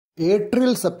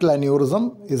Atrial septal aneurysm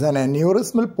is an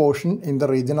aneurysmal portion in the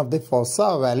region of the fossa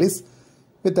ovalis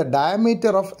with a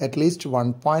diameter of at least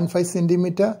 1.5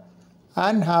 cm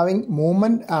and having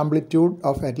movement amplitude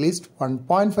of at least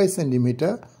 1.5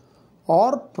 cm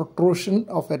or protrusion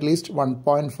of at least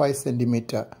 1.5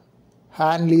 cm.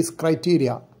 Hanley's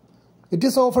criteria. It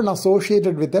is often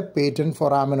associated with a patent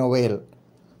foramen ovale.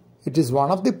 It is one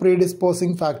of the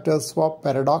predisposing factors for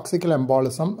paradoxical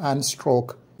embolism and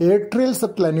stroke. Atrial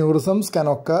septal aneurysms can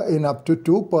occur in up to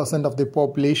 2% of the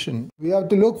population. We have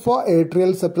to look for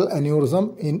atrial septal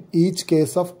aneurysm in each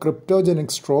case of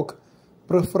cryptogenic stroke,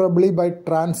 preferably by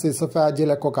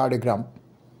transesophageal echocardiogram.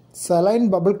 Saline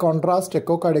bubble contrast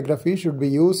echocardiography should be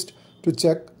used to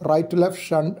check right to left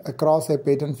shunt across a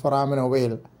patent foramen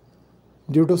ovale.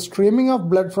 Due to streaming of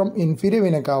blood from inferior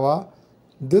vena cava,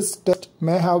 this test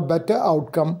may have better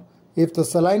outcome if the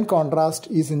saline contrast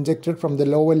is injected from the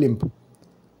lower limb.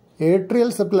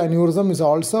 Atrial septal aneurysm is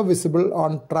also visible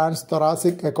on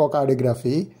transthoracic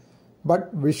echocardiography,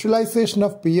 but visualization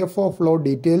of PFO flow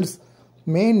details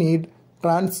may need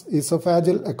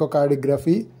transesophageal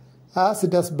echocardiography as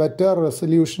it has better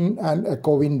resolution and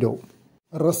echo window.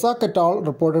 Resak et al.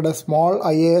 Reported a small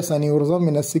IAS aneurysm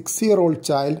in a 6-year-old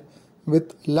child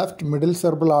with left middle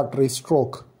cerebral artery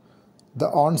stroke. The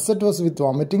onset was with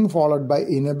vomiting followed by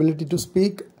inability to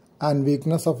speak and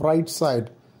weakness of right side.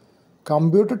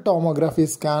 Computed tomography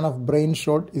scan of brain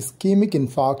showed ischemic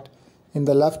infarct in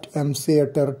the left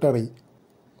MCA territory.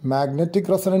 Magnetic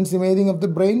resonance imaging of the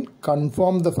brain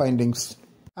confirmed the findings.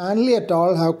 Hanley et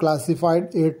al. Have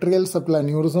classified atrial septal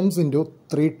aneurysms into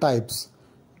 3 types: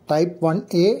 Type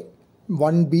 1A,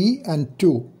 1B and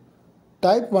 2.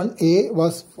 Type 1A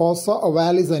was fossa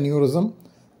ovalis aneurysm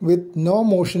with no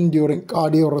motion during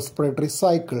cardiorespiratory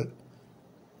cycle.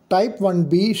 Type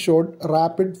 1B showed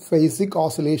rapid phasic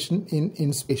oscillation in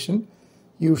inspiration,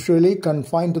 usually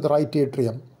confined to the right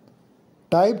atrium.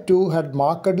 Type 2 had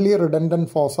markedly redundant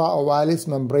fossa ovalis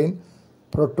membrane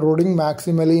protruding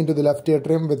maximally into the left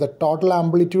atrium with a total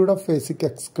amplitude of phasic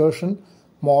excursion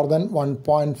more than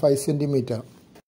 1.5 cm.